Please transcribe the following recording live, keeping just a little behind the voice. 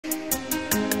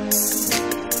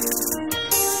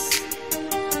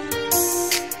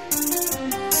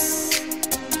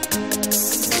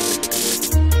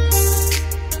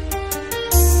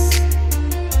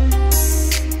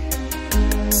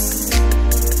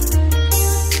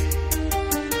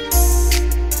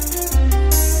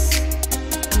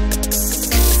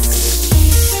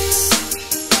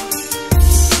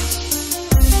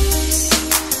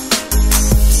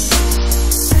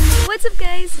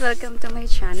welcome to my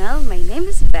channel. My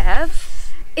name is Bev.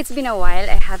 It's been a while.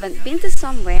 I haven't been to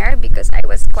somewhere because I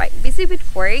was quite busy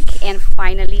with work, and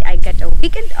finally I got a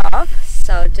weekend off.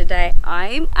 So today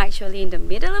I'm actually in the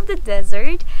middle of the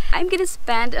desert. I'm gonna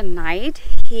spend a night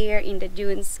here in the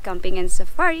dunes camping and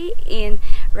safari in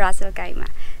Ras Al Khaima.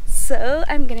 So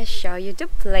I'm gonna show you the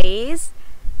place.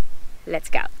 Let's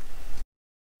go.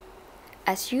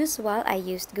 As usual, I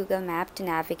used Google Maps to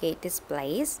navigate this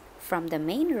place. From the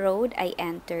main road, I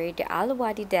entered the Al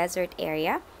Wadi desert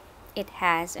area. It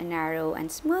has a narrow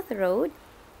and smooth road.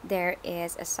 There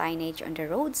is a signage on the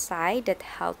roadside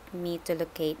that helped me to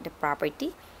locate the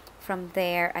property. From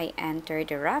there, I entered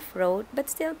the rough road but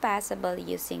still passable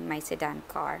using my sedan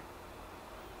car.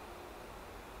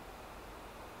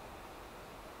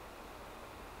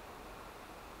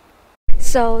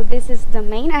 So this is the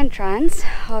main entrance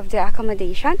of the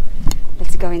accommodation.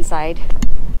 Let's go inside.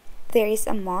 There is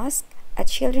a mosque, a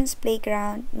children's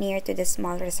playground near to the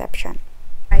small reception.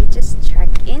 I just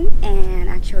checked in and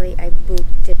actually I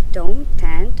booked the dome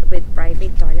tent with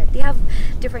private toilet. They have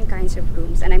different kinds of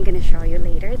rooms and I'm gonna show you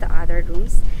later the other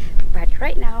rooms. But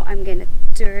right now I'm gonna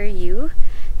tour you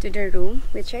to the room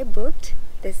which I booked.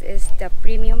 This is the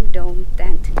premium dome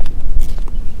tent.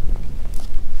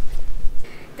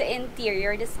 The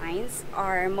interior designs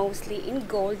are mostly in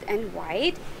gold and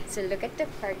white. So look at the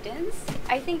curtains.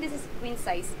 I think this is queen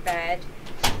size bed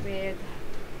with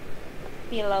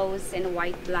pillows and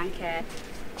white blanket.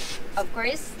 Of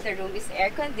course, the room is air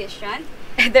conditioned.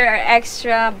 There are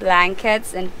extra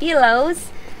blankets and pillows.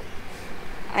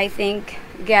 I think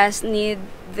guests need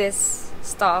this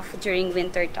stuff during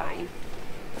winter time.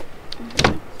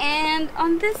 And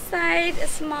on this side, a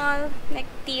small like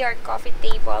tea or coffee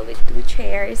table with 2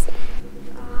 chairs.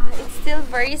 It's still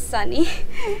very sunny.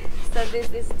 So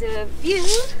this is the view.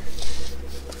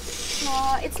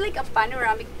 It's like a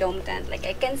panoramic dome tent. Like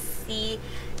I can see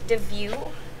the view,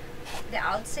 the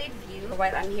outside view,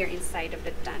 while I'm here inside of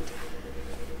the tent.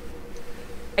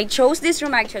 I chose this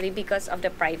room actually because of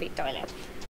the private toilet.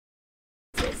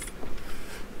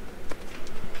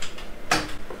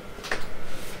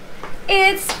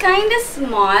 It's kind of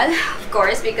small, of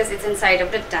course, because it's inside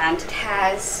of the tent. It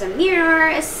has a mirror,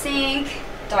 a sink,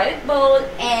 toilet bowl,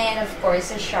 and of course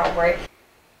a shower.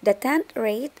 The tent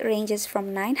rate ranges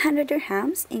from 900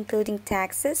 dirhams, including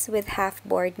taxes, with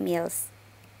half-board meals.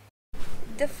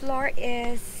 The floor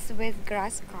is with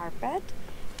grass carpet.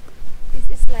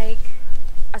 This is like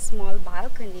a small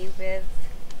balcony with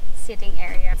sitting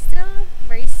area. It's still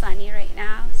very sunny right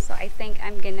now, so I think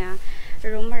I'm gonna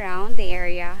roam around the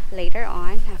area later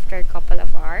on after a couple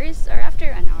of hours or after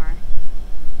an hour.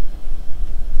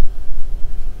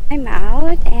 I'm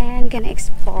out and gonna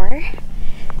explore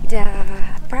the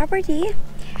property.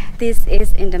 This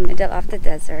is in the middle of the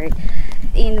desert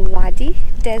in Wadi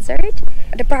desert.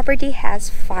 The property has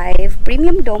 5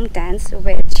 premium dome tents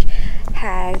which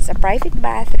has a private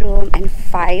bathroom and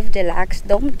 5 deluxe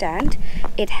dome tent.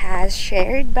 It has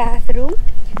shared bathroom,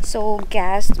 so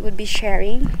guests would be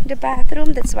sharing the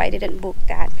bathroom. That's why I didn't book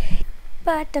that.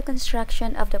 But the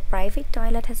construction of the private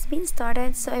toilet has been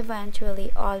started, so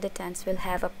eventually all the tents will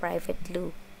have a private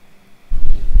loo.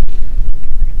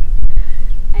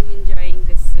 I'm enjoying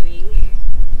this swing.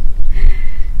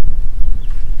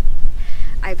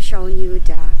 I've shown you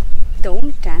the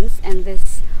dome tents and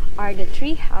this are the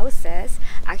 3 houses.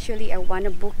 Actually I want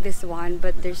to book this one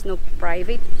but there's no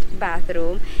private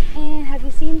bathroom. And have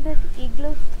you seen the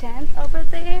igloo tent over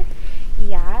there?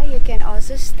 Yeah, you can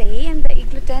also stay in the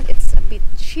igloo tent. It's a bit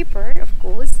cheaper of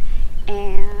course,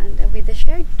 and with the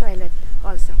shared toilet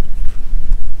also.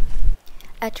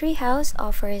 A tree house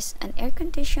offers an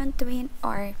air-conditioned twin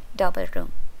or double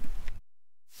room.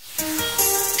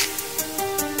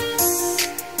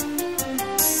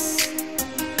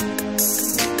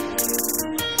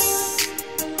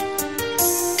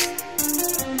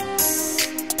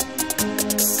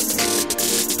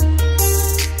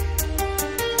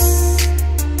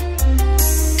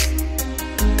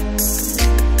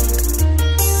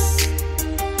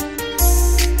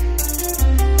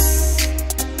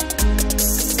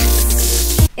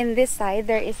 In this side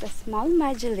there is a small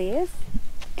majlis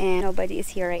and nobody is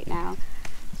here right now.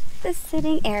 The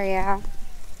sitting area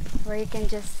where you can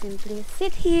just simply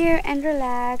sit here and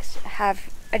relax,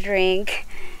 have a drink.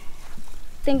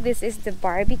 I think this is the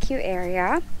barbecue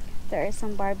area. There is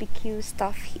some barbecue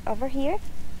stuff over here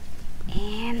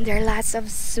and there are lots of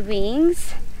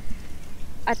swings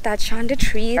attached on the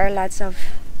tree. There are lots of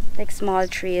like small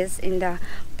trees in the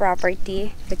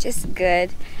property, which is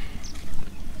good.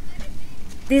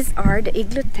 These are the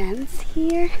igloo tents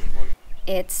here.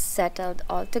 It's settled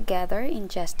all together in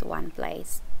just one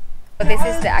place. So this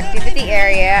is the activity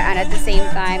area, and at the same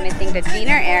time, I think the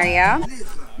dinner area.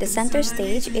 The center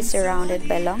stage is surrounded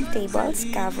by long tables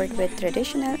covered with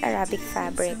traditional Arabic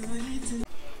fabric.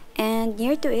 And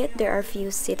near to it, there are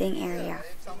few sitting area.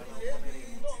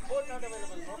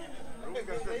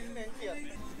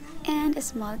 And a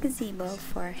small gazebo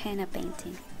for henna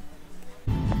painting.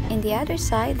 In the other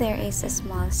side, there is a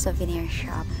small souvenir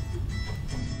shop.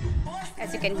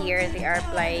 As you can hear, they are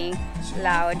playing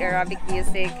loud Arabic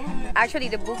music. Actually,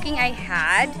 the booking I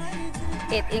had,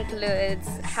 it includes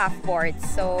half board,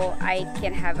 so I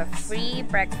can have a free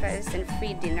breakfast and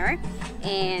free dinner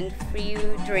and free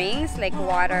drinks like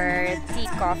water, tea,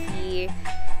 coffee,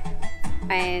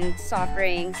 and soft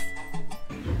drinks.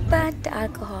 But the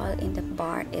alcohol in the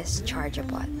bar is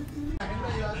chargeable.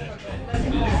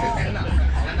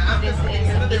 This is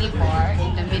a mini bar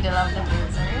in the middle of the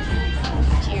desert.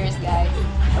 Cheers, guys.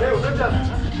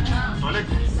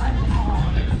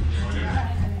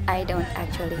 I don't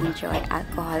actually enjoy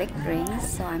alcoholic drinks,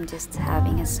 so I'm just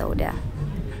having a soda.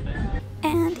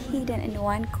 And hidden in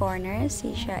one corner,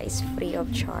 shisha is free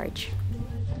of charge.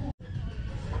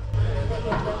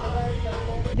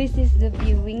 This is the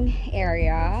viewing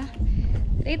area.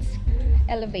 It's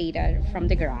elevated from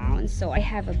the ground, so I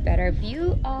have a better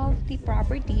view of the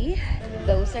property.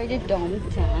 Those are the dome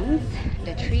tents,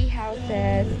 the tree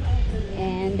houses,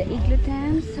 and the igloo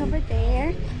tents over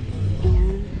there.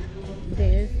 And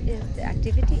this is the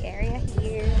activity area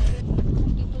here.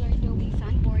 People are doing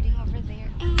sandboarding over there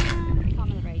and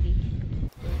camel riding.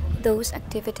 Those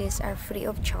activities are free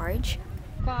of charge,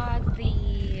 but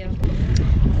the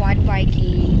quad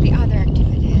biking, the other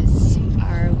activities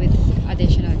are with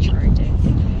additional charges.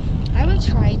 I will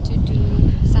try to do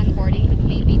sandboarding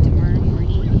maybe tomorrow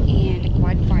morning, and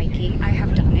quad biking, I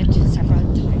have done it several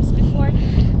times before,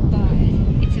 but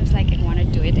it seems like I want to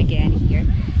do it again here.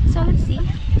 So let's see.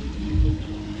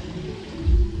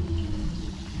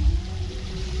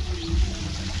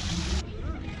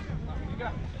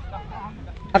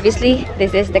 Obviously,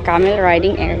 this is the camel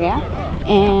riding area,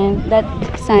 and that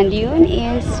sand dune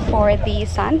is for the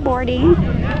sandboarding.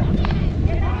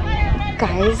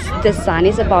 Guys, the sun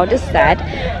is about to set.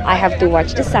 I have to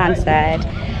watch the sunset.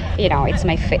 You know, it's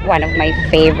my one of my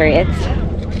favorites.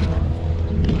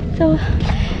 So,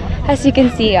 as you can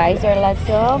see, guys, there are lots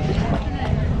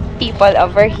of people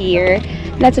over here.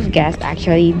 Lots of guests,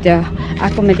 actually. The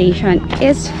accommodation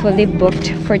is fully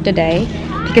booked for today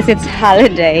because it's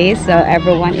holiday, so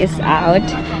everyone is out.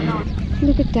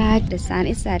 Look at that, the sun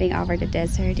is setting over the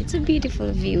desert. It's a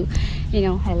beautiful view. You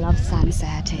know, I love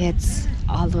sunset. It's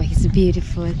always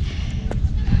beautiful.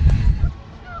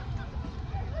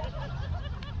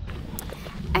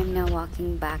 I'm now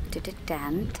walking back to the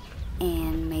tent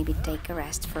and maybe take a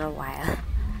rest for a while.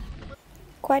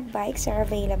 Quad bikes are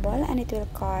available and it will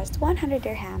cost 100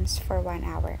 dirhams for 1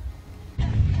 hour.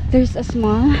 There's a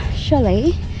small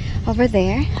chalet over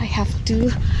there. I have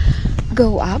to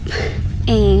go up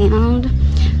and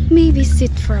maybe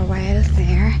sit for a while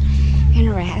there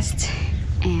and rest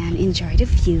and enjoy the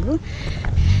view.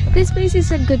 This place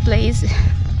is a good place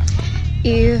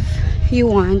if you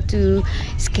want to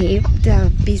escape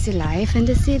the busy life in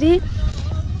the city.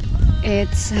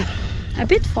 It's a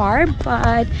bit far,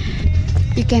 but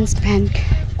you can spend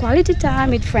quality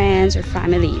time with friends or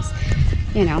families,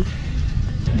 you know.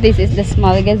 This is the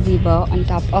small gazebo on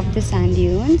top of the sand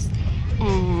dunes,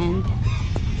 and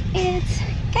it's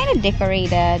kind of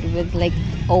decorated with like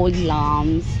old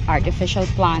lamps, artificial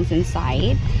plants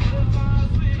inside.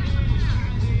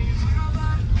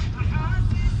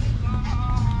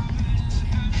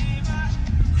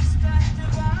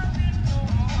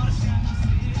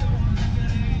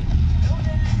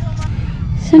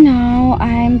 So now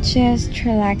I'm just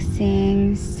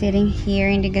relaxing, sitting here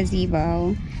in the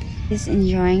gazebo, just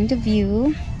enjoying the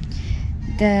view.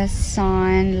 The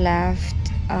sun left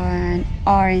an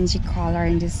orangey color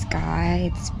in the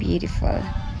sky. It's beautiful.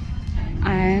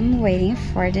 I'm waiting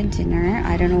for the dinner.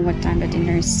 I don't know what time the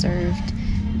dinner is served,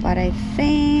 but I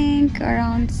think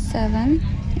around 7.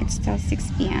 It's still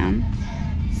 6 p.m.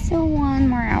 So 1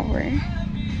 more hour.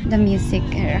 The music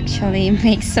actually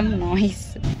makes some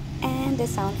noise. And the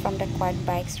sound from the quad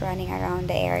bikes running around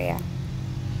the area.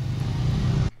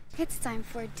 It's time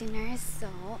for dinner, so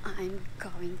I'm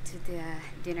going to the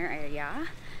dinner area.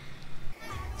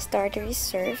 Starter is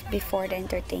served before the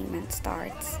entertainment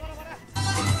starts.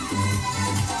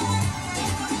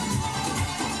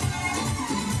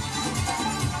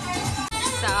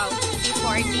 So,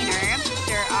 before dinner,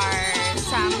 there are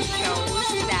some shows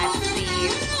that the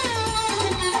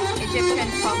Egyptian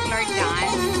folklore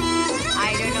dance.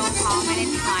 I don't know how many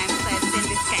times I've seen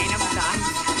this kind of dance.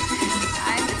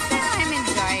 And it's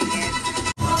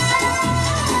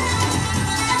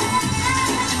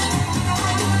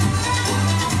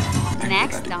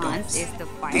dance is the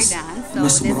fire dance. So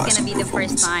this is gonna be the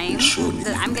first time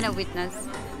that I'm gonna witness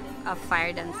a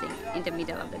fire dancing in the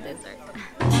middle of the desert.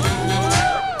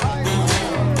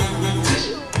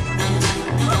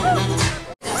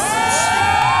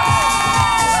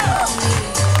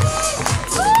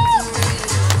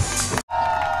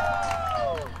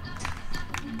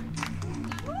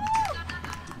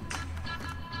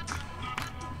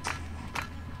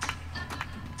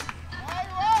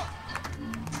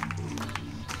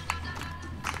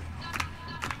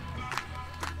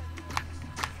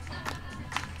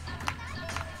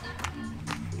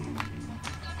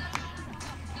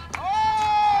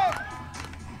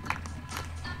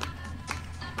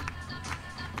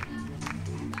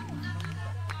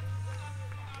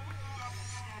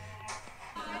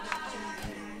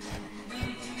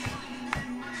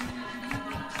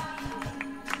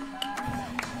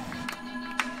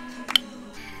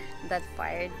 That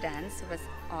fire dance was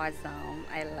awesome.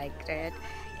 I liked it.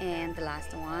 And the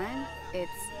last one, it's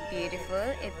beautiful.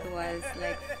 It was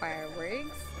like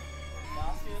fireworks.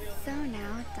 So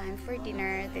now time for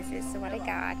dinner. This is what I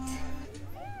got.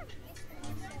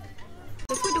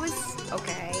 The food was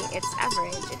okay. It's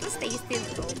average. It was tasty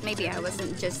though. Maybe I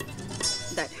wasn't just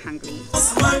that hungry.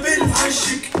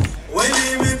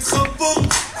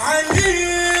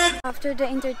 After the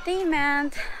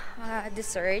entertainment,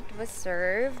 dessert was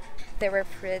served. There were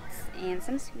fruits and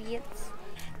some sweets,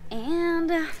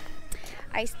 and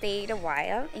I stayed a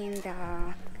while in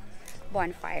the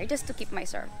bonfire just to keep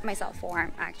myself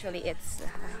warm. Actually, it's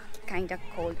kind of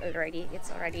cold already.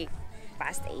 It's already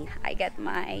past 8. I got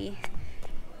my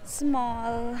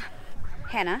small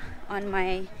henna on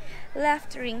my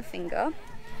left ring finger.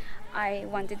 I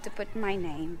wanted to put my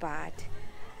name, but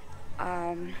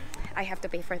I have to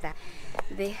pay for that.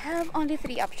 They have only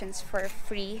 3 options for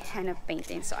free henna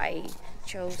painting, so I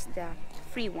chose the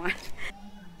free one.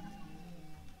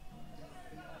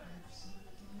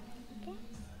 Okay,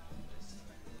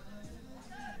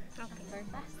 very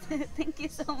fast. Thank you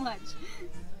so much.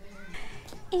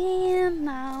 And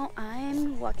now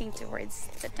I'm walking towards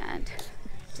the tent.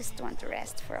 Just want to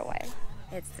rest for a while.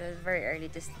 It's very early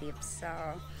to sleep, so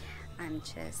I'm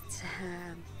just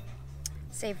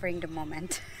savoring the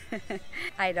moment.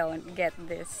 I don't get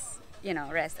this, you know,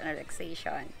 rest and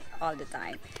relaxation all the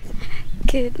time.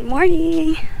 Good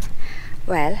morning.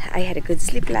 Well, I had a good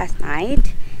sleep last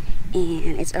night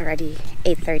and it's already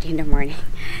 8:30 in the morning.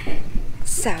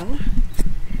 So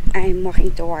I'm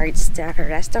walking towards the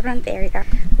restaurant area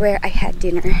where I had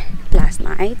dinner last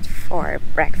night for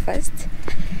breakfast.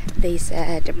 They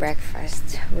said the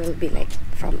breakfast will be like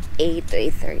from 8 to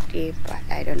 8:30, but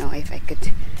I don't know if I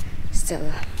could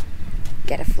still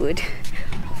get a food.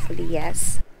 Hopefully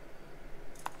yes.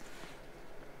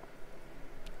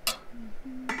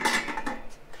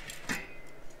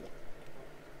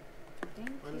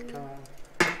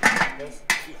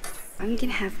 I'm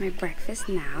gonna have my breakfast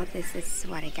now. This is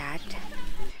what I got.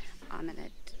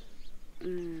 Omelette,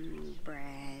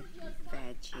 bread,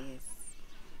 veggies,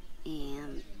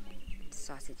 and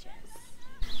sausages.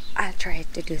 I'll try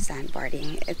to do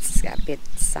sandboarding. It's a bit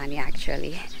sunny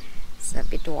actually. It's a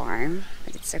bit warm,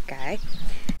 but it's okay.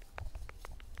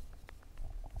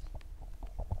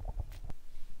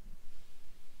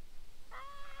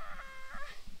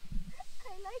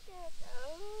 I like it.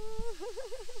 Oh.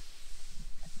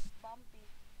 Bumpy.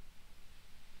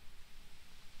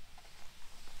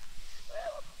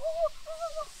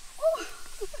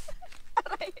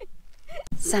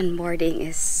 Sunboarding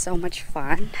is so much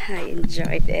fun. I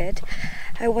enjoyed it.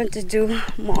 I want to do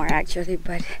more actually,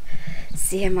 but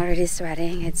see, I'm already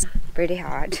sweating. It's pretty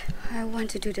hot. I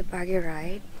want to do the buggy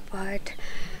ride, but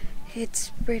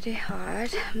it's pretty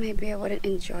hot. Maybe I wouldn't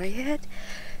enjoy it.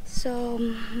 So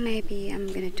maybe I'm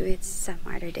gonna do it some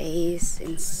other days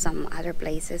in some other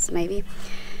places maybe.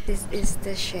 This is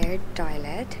the shared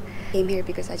toilet. I came here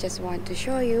because I just want to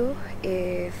show you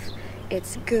if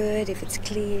it's good, if it's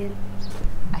clean.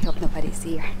 I hope nobody's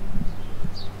here.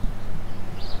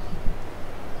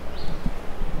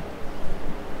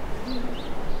 And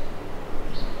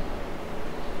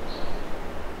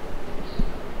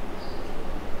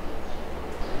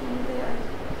there are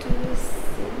 2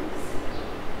 sinks.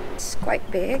 It's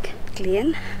quite big,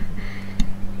 clean.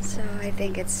 So I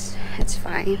think it's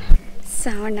fine.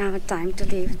 So now time to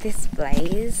leave this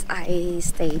place. I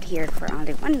stayed here for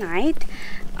only 1 night.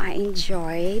 I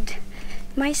enjoyed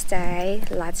my stay,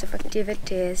 lots of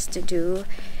activities to do,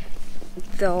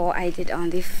 though I did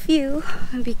only few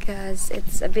because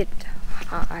it's a bit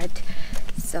hot,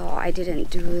 so I didn't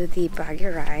do the buggy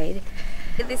ride.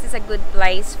 This is a good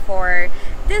place for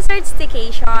desert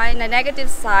staycation. The negative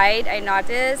side I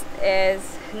noticed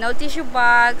is no tissue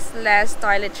box, less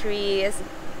toiletries.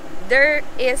 There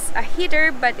is a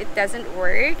heater but it doesn't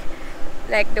work.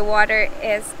 Like the water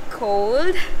is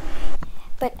cold.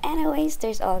 But anyways,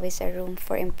 there's always a room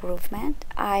for improvement.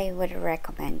 I would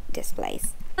recommend this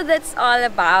place. So that's all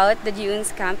about the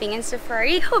dunes camping and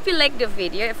safari. Hope you liked the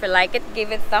video. If you like it,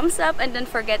 give it a thumbs up and don't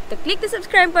forget to click the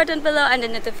subscribe button below and the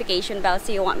notification bell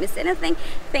so you won't miss anything.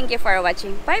 Thank you for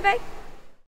watching. Bye bye.